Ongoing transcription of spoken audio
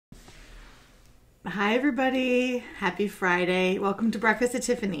Hi everybody, happy Friday. Welcome to Breakfast at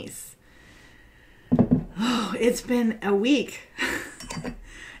Tiffany's. Oh, it's been a week.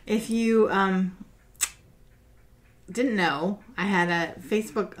 If you didn't know, I had a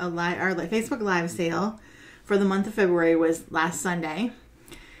Facebook Live sale for the month of February. Was last Sunday,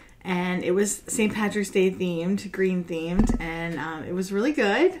 and it was St. Patrick's Day themed, green themed, and it was really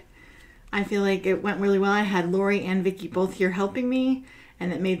good. I feel like it went really well. I had Lori and Vicky both here helping me,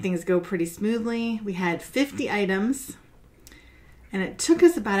 and it made things go pretty smoothly. We had 50 items, and it took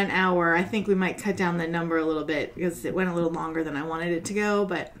us about an hour. I think we might cut down the number a little bit because it went a little longer than I wanted it to go,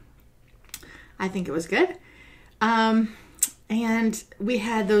 but I think it was good. And we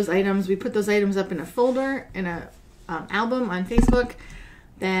had those items. We put those items up in a folder, in a album on Facebook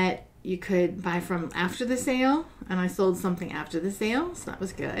that you could buy from after the sale, and I sold something after the sale, so that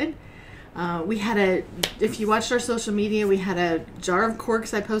was good. We had if you watched our social media, we had a jar of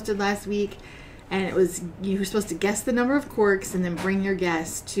corks I posted last week, and it was, you were supposed to guess the number of corks and then bring your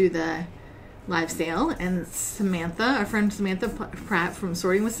guess to the live sale. And Samantha, our friend Samantha Pratt from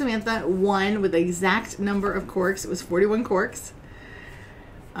Sorting with Samantha, won with the exact number of corks. It was 41 corks.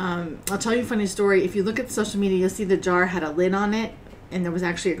 I'll tell you a funny story. If you look at the social media, you'll see the jar had a lid on it, and there was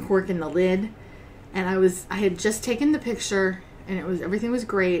actually a cork in the lid. And I had just taken the picture, and everything was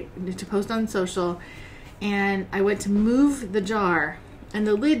great to post on social, and I went to move the jar, and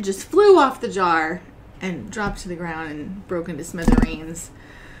the lid just flew off the jar and dropped to the ground and broke into smithereens.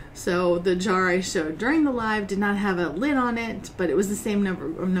 So the jar I showed during the live did not have a lid on it, but it was the same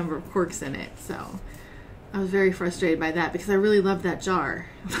number of corks in it. So I was very frustrated by that because I really loved that jar.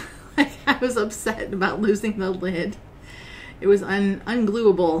 Like, I was upset about losing the lid. It was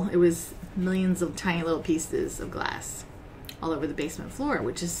ungluable. It was millions of tiny little pieces of glass all over the basement floor,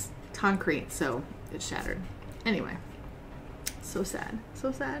 which is concrete, so it shattered. Anyway, so sad,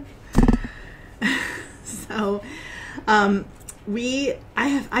 so sad. So, I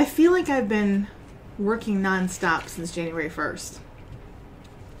feel like I've been working nonstop since January 1st.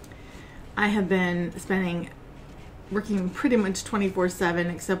 I have been working pretty much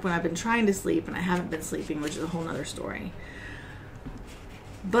 24/7, except when I've been trying to sleep, and I haven't been sleeping, which is a whole nother story.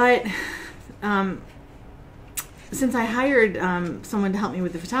 But, since I hired someone to help me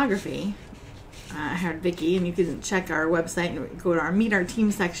with the photography, I hired Vicky, and you can check our website and go to our Meet Our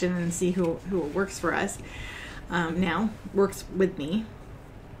Team section and see who works for us now, works with me.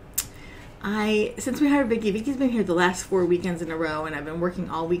 Since we hired Vicky, Vicky's been here the last 4 weekends in a row, and I've been working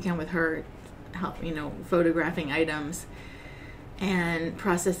all weekend with her, photographing items and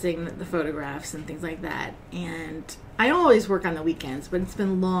processing the photographs and things like that. And I always work on the weekends, but it's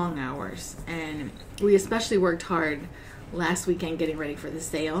been long hours, and we especially worked hard last weekend getting ready for the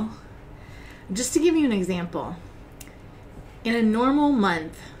sale. Just to give you an example, in a normal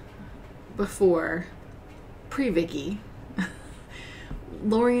month before, pre-Vicky,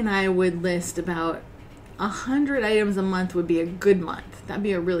 Lori and I would list about 100 items a month would be a good month. That'd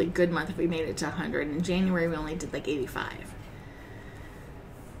be a really good month if we made it to 100. In January, we only did like 85.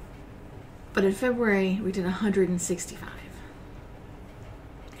 But in February, we did 165.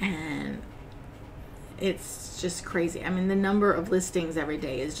 And it's just crazy. I mean, the number of listings every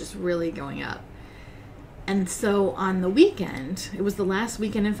day is just really going up. And so on the weekend, it was the last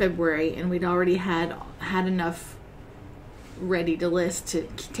weekend in February, and we'd already had enough ready to list to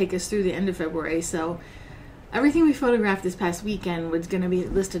take us through the end of February. So everything we photographed this past weekend was going to be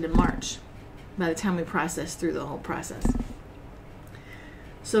listed in March by the time we processed through the whole process.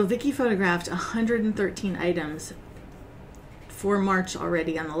 So Vicky photographed 113 items for March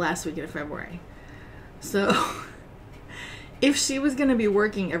already on the last weekend of February. So if she was going to be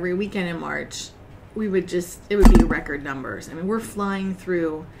working every weekend in March, it would be record numbers. I mean, we're flying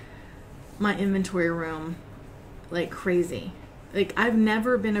through my inventory room like crazy. Like, I've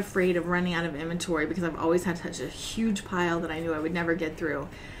never been afraid of running out of inventory because I've always had such a huge pile that I knew I would never get through.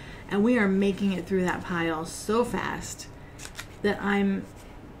 And we are making it through that pile so fast that I'm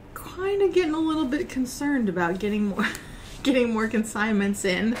kind of getting a little bit concerned about getting more consignments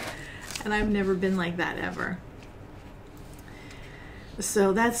in, and I've never been like that ever.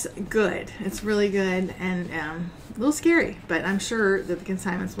 So that's good. It's really good, and a little scary, but I'm sure that the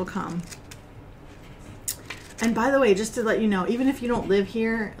consignments will come. And by the way, just to let you know, even if you don't live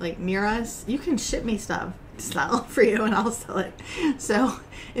here, like near us, you can ship me stuff to sell for you, and I'll sell it. So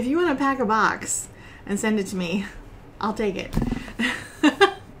if you want to pack a box and send it to me, I'll take it.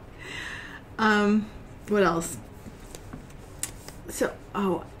 What else? So,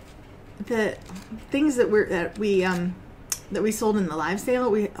 the things that we sold in the live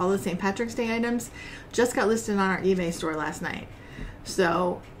sale, all the St. Patrick's Day items, just got listed on our eBay store last night.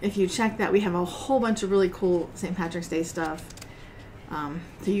 So if you check that, we have a whole bunch of really cool St. Patrick's Day stuff.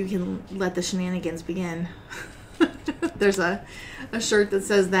 So you can let the shenanigans begin. There's a shirt that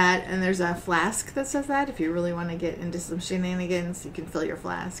says that, and there's a flask that says that. If you really want to get into some shenanigans, you can fill your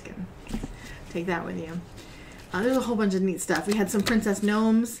flask and take that with you. There's a whole bunch of neat stuff. We had some princess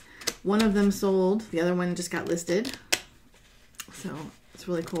gnomes. One of them sold. The other one just got listed. So it's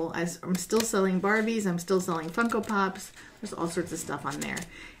really cool. I'm still selling Barbies. I'm still selling Funko Pops. There's all sorts of stuff on there.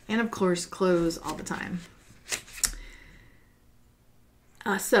 And of course, clothes all the time.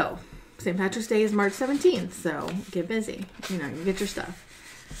 So St. Patrick's Day is March 17th. So get busy. You get your stuff.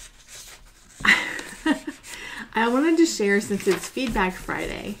 I wanted to share, since it's Feedback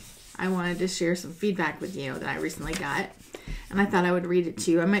Friday, I wanted to share some feedback with you that I recently got. And I thought I would read it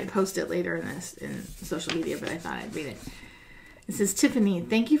to you. I might post it later in social media, but I thought I'd read it. It says, Tiffany,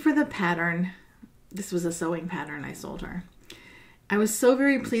 thank you for the pattern. This was a sewing pattern I sold her. I was so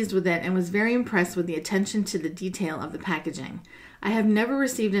very pleased with it and was very impressed with the attention to the detail of the packaging. I have never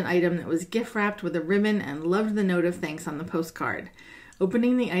received an item that was gift wrapped with a ribbon and loved the note of thanks on the postcard.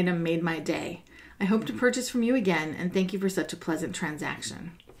 Opening the item made my day. I hope to purchase from you again, and thank you for such a pleasant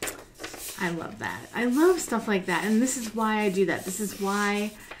transaction. I love that. I love stuff like that, and this is why I do that. This is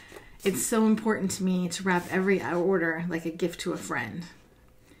why it's so important to me to wrap every order like a gift to a friend.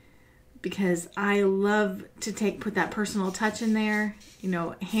 Because I love to put that personal touch in there,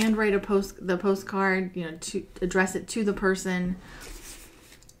 handwrite the postcard, to address it to the person.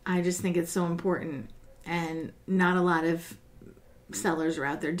 I just think it's so important, and not a lot of sellers are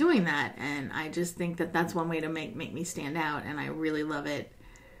out there doing that, and I just think that that's one way to make me stand out, and I really love it.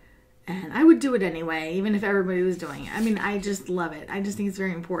 And I would do it anyway, even if everybody was doing it. I mean, I just love it. I just think it's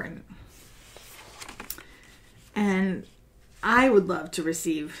very important. And I would love to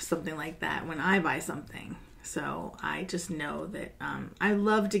receive something like that when I buy something. So I just know that I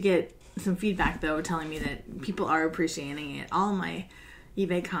love to get some feedback, though, telling me that people are appreciating it. All my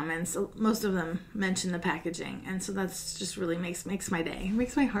eBay comments, most of them mention the packaging. And so that's just really makes my day. It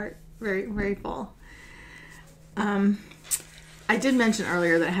makes my heart very, very full. I did mention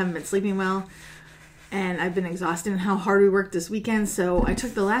earlier that I haven't been sleeping well, and I've been exhausted and how hard we worked this weekend, so I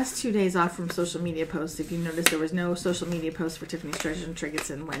took the last 2 days off from social media posts. If you notice, there was no social media posts for Tiffany's Treasures and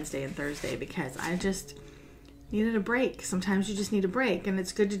Trinkets on Wednesday and Thursday because I just needed a break. Sometimes you just need a break, and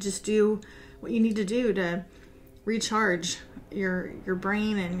it's good to just do what you need to do to recharge your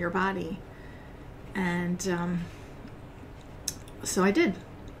brain and your body. And so I did.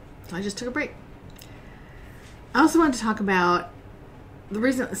 So I just took a break. I also wanted to talk about the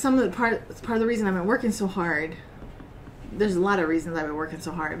reason, part of the reason I've been working so hard. There's a lot of reasons I've been working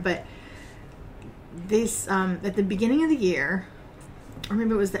so hard, but this, at the beginning of the year, or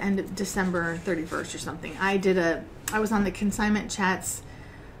maybe it was the end of December 31st or something, I was on the Consignment Chats,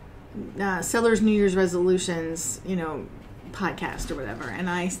 Sellers New Year's Resolutions, podcast or whatever, and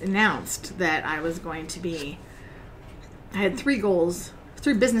I announced that I was going to I had 3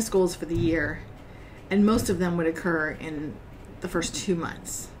 business goals for the year, and most of them would occur in the first 2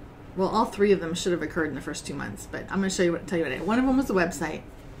 months. Well, all 3 of them should have occurred in the first 2 months, but I'm going to tell you what I did. One of them was the website.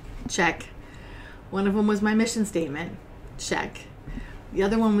 Check. One of them was my mission statement. Check. The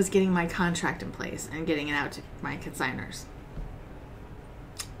other one was getting my contract in place and getting it out to my consigners.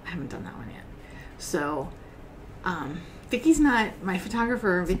 I haven't done that one yet. So, my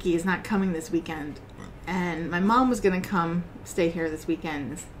photographer, Vicky, is not coming this weekend. And my mom was going to come stay here this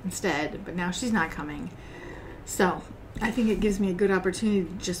weekend instead, but now she's not coming. So I think it gives me a good opportunity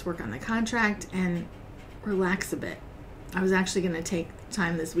to just work on the contract and relax a bit. I was actually going to take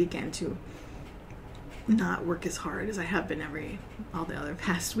time this weekend to not work as hard as I have been all the other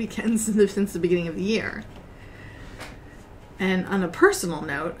past weekends since the beginning of the year. And on a personal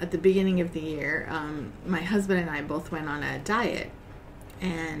note, at the beginning of the year, my husband and I both went on a diet,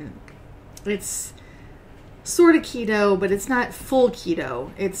 and it's sort of keto, but it's not full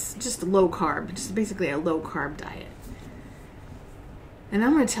keto. It's just low carb, just basically a low carb diet. And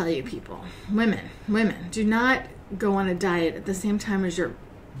I'm going to tell you, people, women, do not go on a diet at the same time as your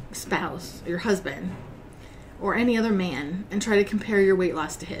spouse, your husband, or any other man and try to compare your weight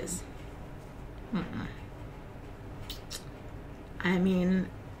loss to his. I mean,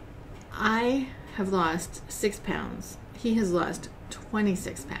 I have lost 6 pounds. He has lost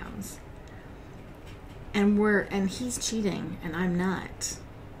 26 pounds. And he's cheating and I'm not.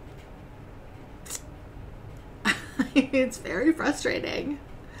 It's very frustrating.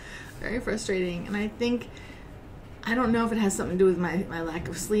 Very frustrating. And I don't know if it has something to do with my lack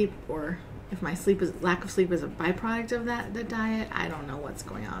of sleep, or if my lack of sleep is a byproduct of the diet. I don't know what's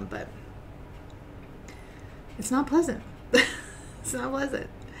going on, but it's not pleasant. It's not pleasant.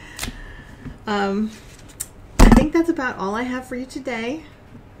 I think that's about all I have for you today.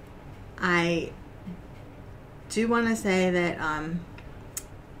 I do want to say that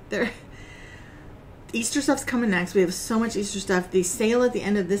Easter stuff's coming next. We have so much Easter stuff. The sale at the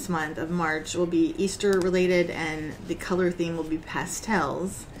end of this month of March will be Easter related, and the color theme will be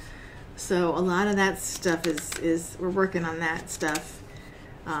pastels. So a lot of that stuff is we're working on that stuff.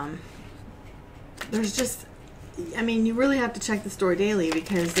 There's just, I mean, you really have to check the store daily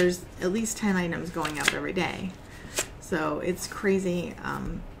because there's at least 10 items going up every day. So it's crazy,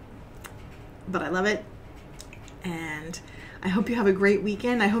 but I love it. And I hope you have a great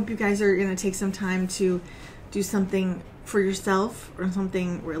weekend. I hope you guys are going to take some time to do something for yourself or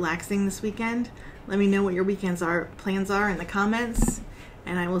something relaxing this weekend. Let me know what your plans are in the comments,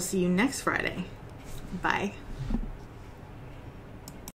 and I will see you next Friday. Bye.